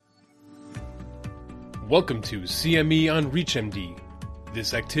Welcome to CME on ReachMD.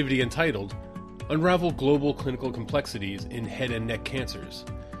 This activity entitled Unravel Global Clinical Complexities in Head and Neck Cancers,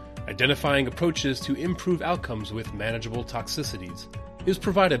 Identifying Approaches to Improve Outcomes with Manageable Toxicities, is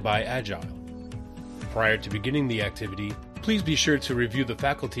provided by Agile. Prior to beginning the activity, please be sure to review the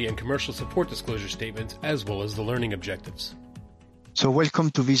faculty and commercial support disclosure statement as well as the learning objectives. So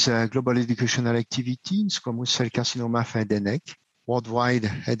welcome to this global educational activity in squamous cell carcinoma of head and neck. Worldwide,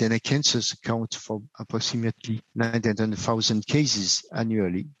 head and neck cancers account for approximately 900,000 cases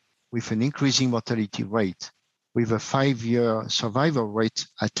annually, with an increasing mortality rate. With a 5-year survival rate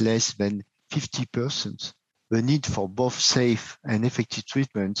at less than 50%, the need for both safe and effective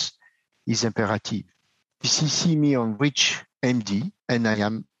treatments is imperative. This is CME on ReachMD, and I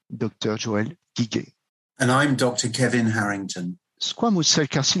am Dr. Joël Guigay. And I'm Dr. Kevin Harrington. Squamous cell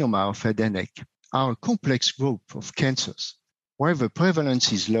carcinoma of head and neck are a complex group of cancers. Where the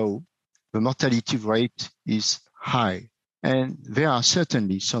prevalence is low, the mortality rate is high, and there are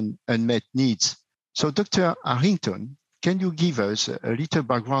certainly some unmet needs. So, Dr. Harrington, can you give us a little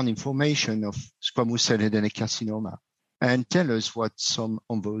background information of squamous cell head and neck carcinoma and tell us what some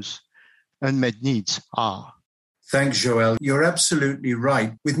of those unmet needs are? Thanks, Joël. You're absolutely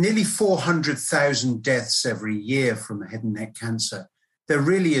right. With nearly 400,000 deaths every year from head and neck cancer, there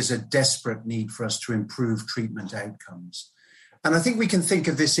really is a desperate need for us to improve treatment outcomes. And I think we can think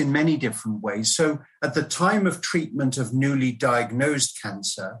of this in many different ways. So at the time of treatment of newly diagnosed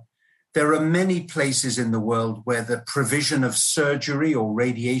cancer, there are many places in the world where the provision of surgery or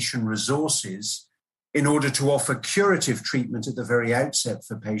radiation resources in order to offer curative treatment at the very outset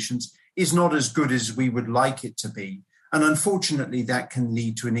for patients is not as good as we would like it to be. And unfortunately, that can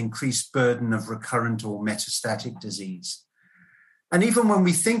lead to an increased burden of recurrent or metastatic disease. And even when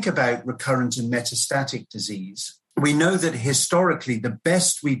we think about recurrent and metastatic disease, we know that historically the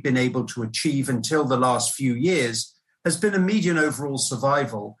best we've been able to achieve until the last few years has been a median overall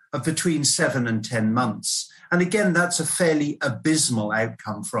survival of between 7 and 10 months. And again, that's a fairly abysmal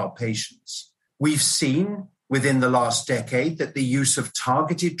outcome for our patients. We've seen within the last decade that the use of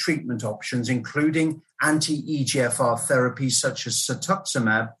targeted treatment options, including anti-EGFR therapies such as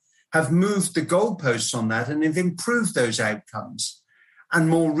cetuximab, have moved the goalposts on that and have improved those outcomes. And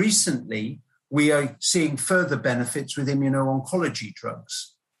more recently, we are seeing further benefits with immuno-oncology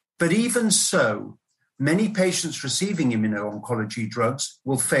drugs. But even so, many patients receiving immuno-oncology drugs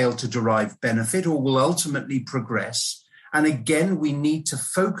will fail to derive benefit or will ultimately progress. And again, we need to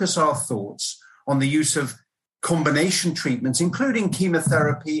focus our thoughts on the use of combination treatments, including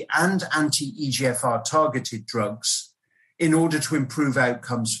chemotherapy and anti-EGFR targeted drugs, in order to improve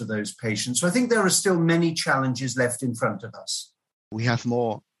outcomes for those patients. So I think there are still many challenges left in front of us. We have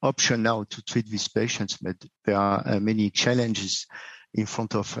more option now to treat these patients, but there are many challenges in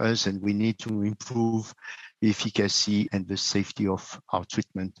front of us, and we need to improve the efficacy and the safety of our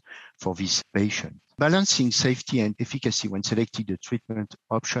treatment for this patient. Balancing safety and efficacy when selecting the treatment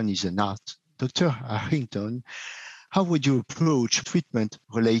option is an art. Dr. Harrington, how would you approach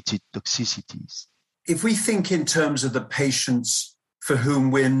treatment-related toxicities? If we think in terms of the patients for whom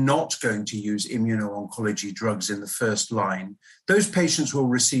we're not going to use immuno-oncology drugs in the first line, those patients will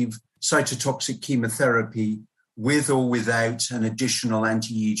receive cytotoxic chemotherapy with or without an additional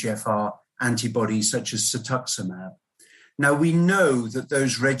anti-EGFR antibody such as cetuximab. Now, we know that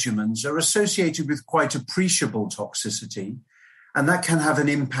those regimens are associated with quite appreciable toxicity, and that can have an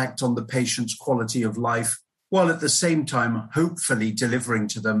impact on the patient's quality of life, while at the same time, hopefully delivering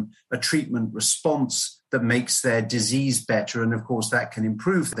to them a treatment response that makes their disease better. And of course, that can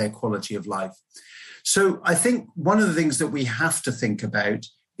improve their quality of life. So I think one of the things that we have to think about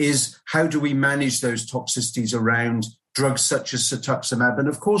is how do we manage those toxicities around drugs such as cetuximab? And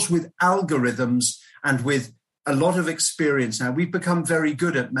of course, with algorithms and with a lot of experience now, we've become very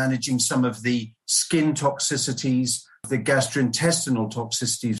good at managing some of the skin toxicities, the gastrointestinal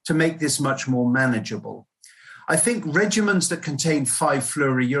toxicities, to make this much more manageable. I think regimens that contain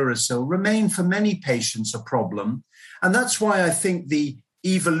 5-fluorouracil remain for many patients a problem. And that's why I think the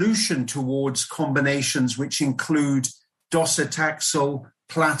evolution towards combinations which include docetaxel,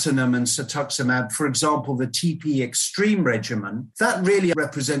 platinum and cetuximab, for example, the TP Extreme regimen, that really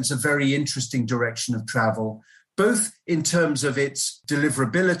represents a very interesting direction of travel, both in terms of its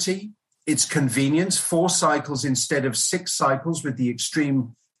deliverability, its convenience, 4 cycles instead of 6 cycles with the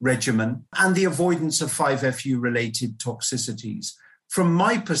Extreme regimen, and the avoidance of 5-FU-related toxicities. From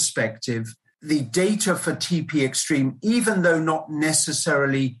my perspective, the data for TP Extreme, even though not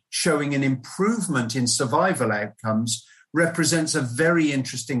necessarily showing an improvement in survival outcomes, represents a very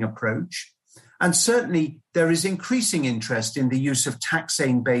interesting approach. And certainly there is increasing interest in the use of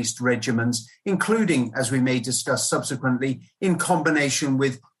taxane-based regimens, including, as we may discuss subsequently, in combination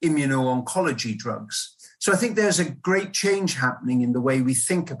with immuno-oncology drugs. So I think there's a great change happening in the way we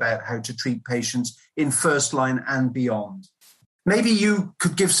think about how to treat patients in first line and beyond. Maybe you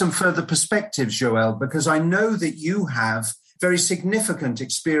could give some further perspectives, Joël, because I know that you have very significant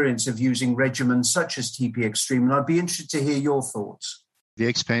experience of using regimens such as TP Extreme, and I'd be interested to hear your thoughts. The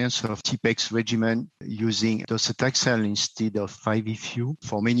experience of TPEX regimen using docetaxel instead of 5-FU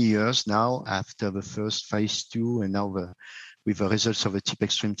for many years now, after the first phase 2 and now with the results of the TP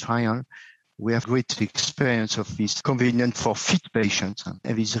Extreme trial, we have great experience of this convenient for fit patients.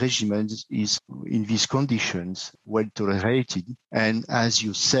 And this regimen is, in these conditions, well tolerated. And as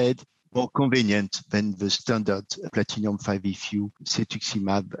you said, more convenient than the standard platinum 5-FU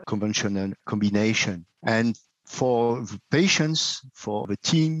cetuximab conventional combination. And for the patients, for the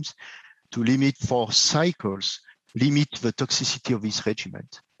teams, to limit 4 cycles, limit the toxicity of this regimen.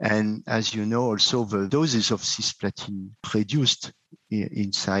 And as you know, also the doses of cisplatin reduced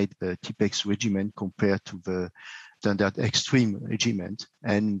inside the TPEX regimen compared to the standard extreme regimen.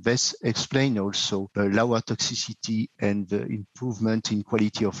 And this explains also the lower toxicity and the improvement in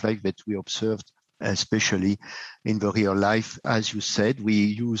quality of life that we observed, especially in the real life. As you said, we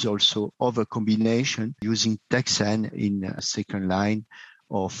use also other combination using taxane in second line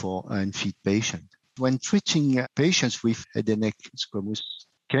or for unfit patient. When treating patients with head and neck squamous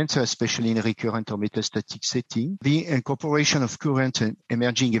cancer, especially in recurrent or metastatic setting, the incorporation of current and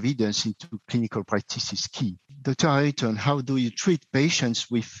emerging evidence into clinical practice is key. Dr. Harrington, how do you treat patients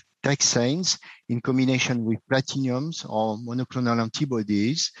with taxanes in combination with platinums or monoclonal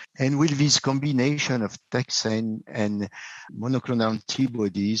antibodies? And will this combination of taxane and monoclonal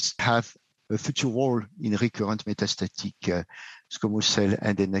antibodies have a future role in recurrent metastatic squamous cell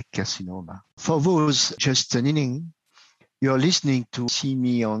head and neck carcinoma? For those just tuning in, you're listening to See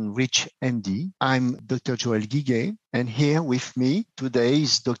Me on ReachMD. I'm Dr. Joël Guigay, and here with me today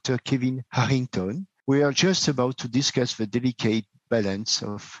is Dr. Kevin Harrington. We are just about to discuss the delicate balance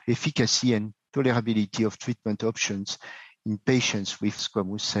of efficacy and tolerability of treatment options in patients with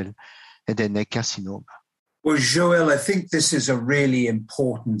squamous cell head and neck carcinoma. Well, Joël, I think this is a really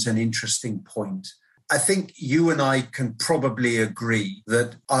important and interesting point. I think you and I can probably agree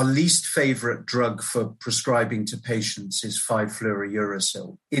that our least favorite drug for prescribing to patients is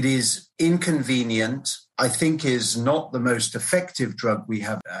 5-fluorouracil. It is inconvenient, I think is not the most effective drug we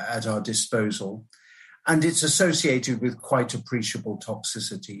have at our disposal, and it's associated with quite appreciable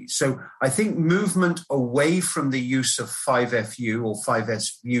toxicity. So I think movement away from the use of 5-FU or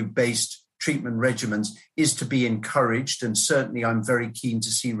 5-FU-based treatment regimens is to be encouraged, and certainly I'm very keen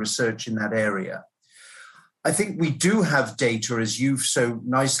to see research in that area. I think we do have data, as you've so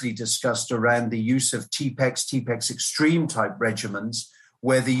nicely discussed, around the use of TPEX Extreme type regimens,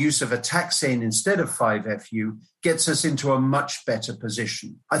 where the use of a taxane instead of 5-FU gets us into a much better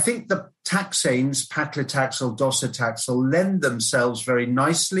position. I think the taxanes, paclitaxel, docetaxel, lend themselves very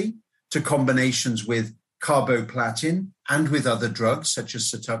nicely to combinations with carboplatin and with other drugs such as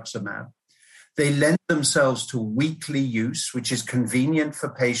cetuximab. They lend themselves to weekly use, which is convenient for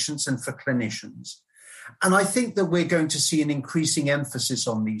patients and for clinicians. And I think that we're going to see an increasing emphasis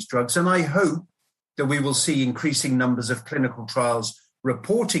on these drugs. And I hope that we will see increasing numbers of clinical trials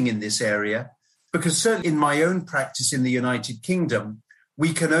reporting in this area, because certainly in my own practice in the United Kingdom,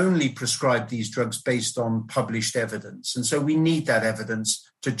 we can only prescribe these drugs based on published evidence. And so we need that evidence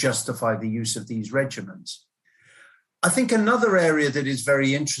to justify the use of these regimens. I think another area that is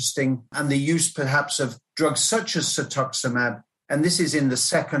very interesting, and the use perhaps of drugs such as cetuximab, and this is in the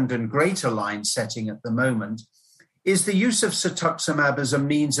second and greater line setting at the moment, is the use of cetuximab as a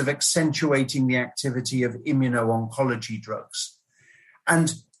means of accentuating the activity of immuno-oncology drugs.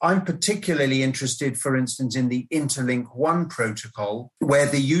 And I'm particularly interested, for instance, in the Interlink-1 protocol, where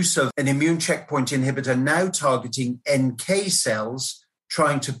the use of an immune checkpoint inhibitor now targeting NK cells,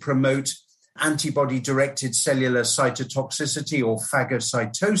 trying to promote antibody-directed cellular cytotoxicity or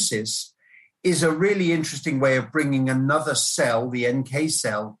phagocytosis, is a really interesting way of bringing another cell, the NK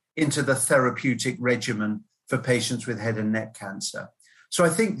cell, into the therapeutic regimen for patients with head and neck cancer. So I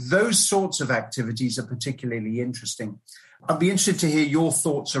think those sorts of activities are particularly interesting. I'd be interested to hear your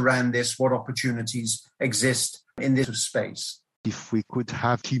thoughts around this, what opportunities exist in this space. If we could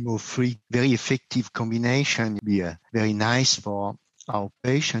have chemo-free, very effective combination, it'd be very nice for our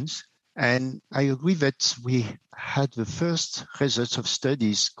patients. And I agree that we had the first results of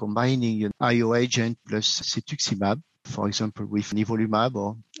studies combining an IO agent plus cetuximab, for example, with nivolumab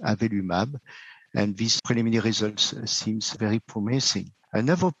or avelumab. And these preliminary results seems very promising.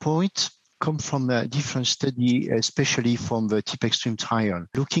 Another point come from a different study, especially from the TIP Extreme trial,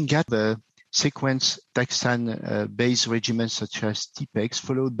 looking at the sequence taxane-based regimens such as TIPEX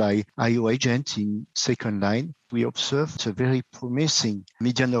followed by IO agent in second line. We observed a very promising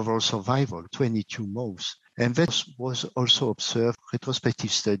median overall survival, 22 months. And that was also observed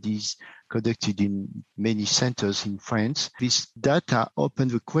retrospective studies conducted in many centers in France. This data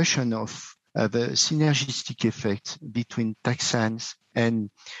opened the question of the synergistic effect between taxanes and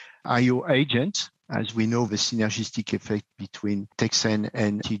IO agent. As we know, the synergistic effect between taxane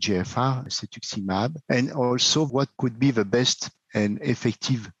and TGFR, cetuximab, and also what could be the best and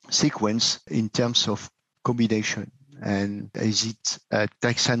effective sequence in terms of combination. And is it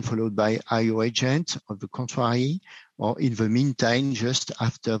taxane followed by IO agent, or the contrary, or in the meantime, just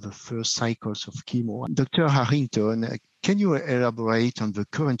after the first cycles of chemo? Dr. Harrington, can you elaborate on the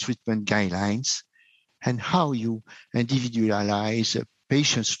current treatment guidelines and how you individualize a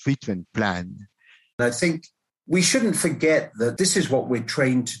patient's treatment plan? I think we shouldn't forget that this is what we're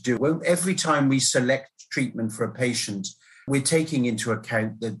trained to do. Every time we select treatment for a patient, we're taking into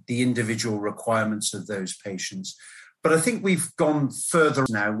account the individual requirements of those patients. But I think we've gone further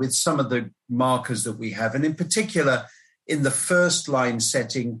now with some of the markers that we have. And in particular, in the first line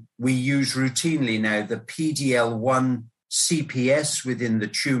setting, we use routinely now the PD-L1 CPS within the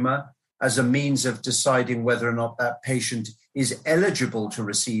tumor as a means of deciding whether or not that patient is eligible to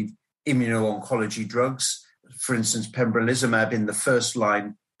receive immuno-oncology drugs, for instance, pembrolizumab in the first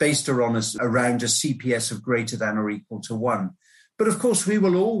line, based around a CPS of greater than or equal to 1. But of course, we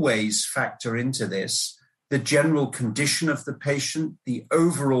will always factor into this the general condition of the patient, the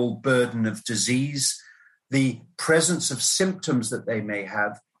overall burden of disease, the presence of symptoms that they may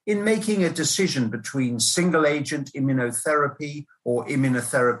have in making a decision between single-agent immunotherapy or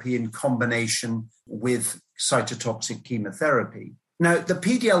immunotherapy in combination with cytotoxic chemotherapy. Now, the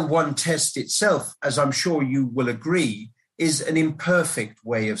PD-L1 test itself, as I'm sure you will agree, is an imperfect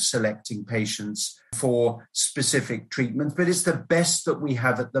way of selecting patients for specific treatments, but it's the best that we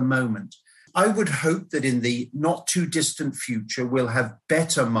have at the moment. I would hope that in the not too distant future, we'll have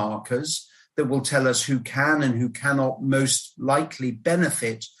better markers that will tell us who can and who cannot most likely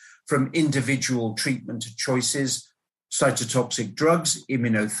benefit from individual treatment choices, cytotoxic drugs,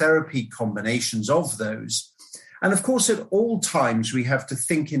 immunotherapy, combinations of those. And of course, at all times, we have to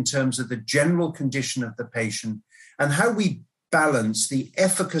think in terms of the general condition of the patient and how we balance the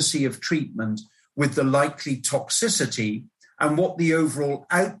efficacy of treatment with the likely toxicity and what the overall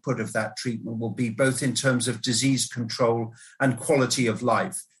output of that treatment will be, both in terms of disease control and quality of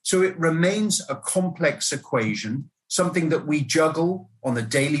life. So it remains a complex equation, something that we juggle on a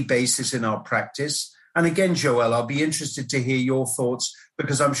daily basis in our practice. And again, Joël, I'll be interested to hear your thoughts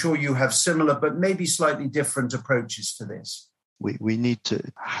because I'm sure you have similar but maybe slightly different approaches to this. We need to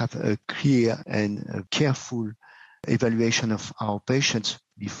have a clear and a careful evaluation of our patients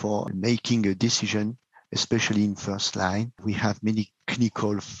before making a decision, especially in first line. We have many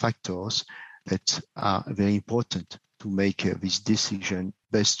clinical factors that are very important to make this decision,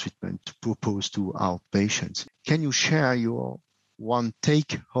 best treatment to propose to our patients. Can you share your one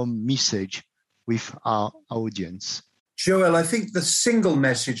take-home message with our audience? Joël, I think the single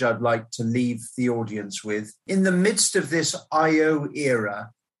message I'd like to leave the audience with, in the midst of this IO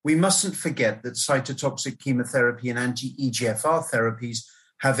era, we mustn't forget that cytotoxic chemotherapy and anti-EGFR therapies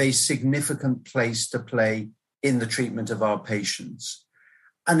have a significant place to play in the treatment of our patients.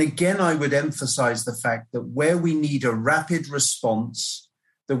 And again, I would emphasize the fact that where we need a rapid response,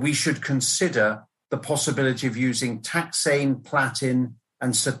 that we should consider the possibility of using taxane, platin,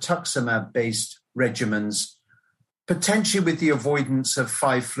 and cetuximab-based regimens, potentially with the avoidance of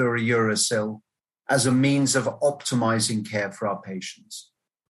 5-fluorouracil as a means of optimizing care for our patients.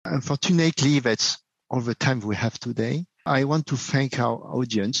 Unfortunately, that's all the time we have today. I want to thank our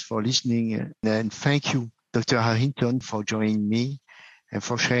audience for listening and thank you, Dr. Harrington, for joining me and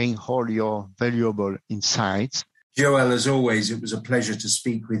for sharing all your valuable insights. Joël, as always, it was a pleasure to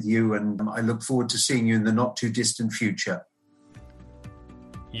speak with you, and I look forward to seeing you in the not too distant future.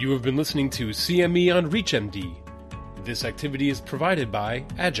 You have been listening to CME on ReachMD. This activity is provided by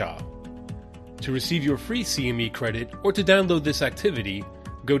Agile. To receive your free CME credit or to download this activity,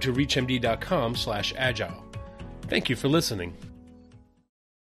 go to reachmd.com/agile. Thank you for listening.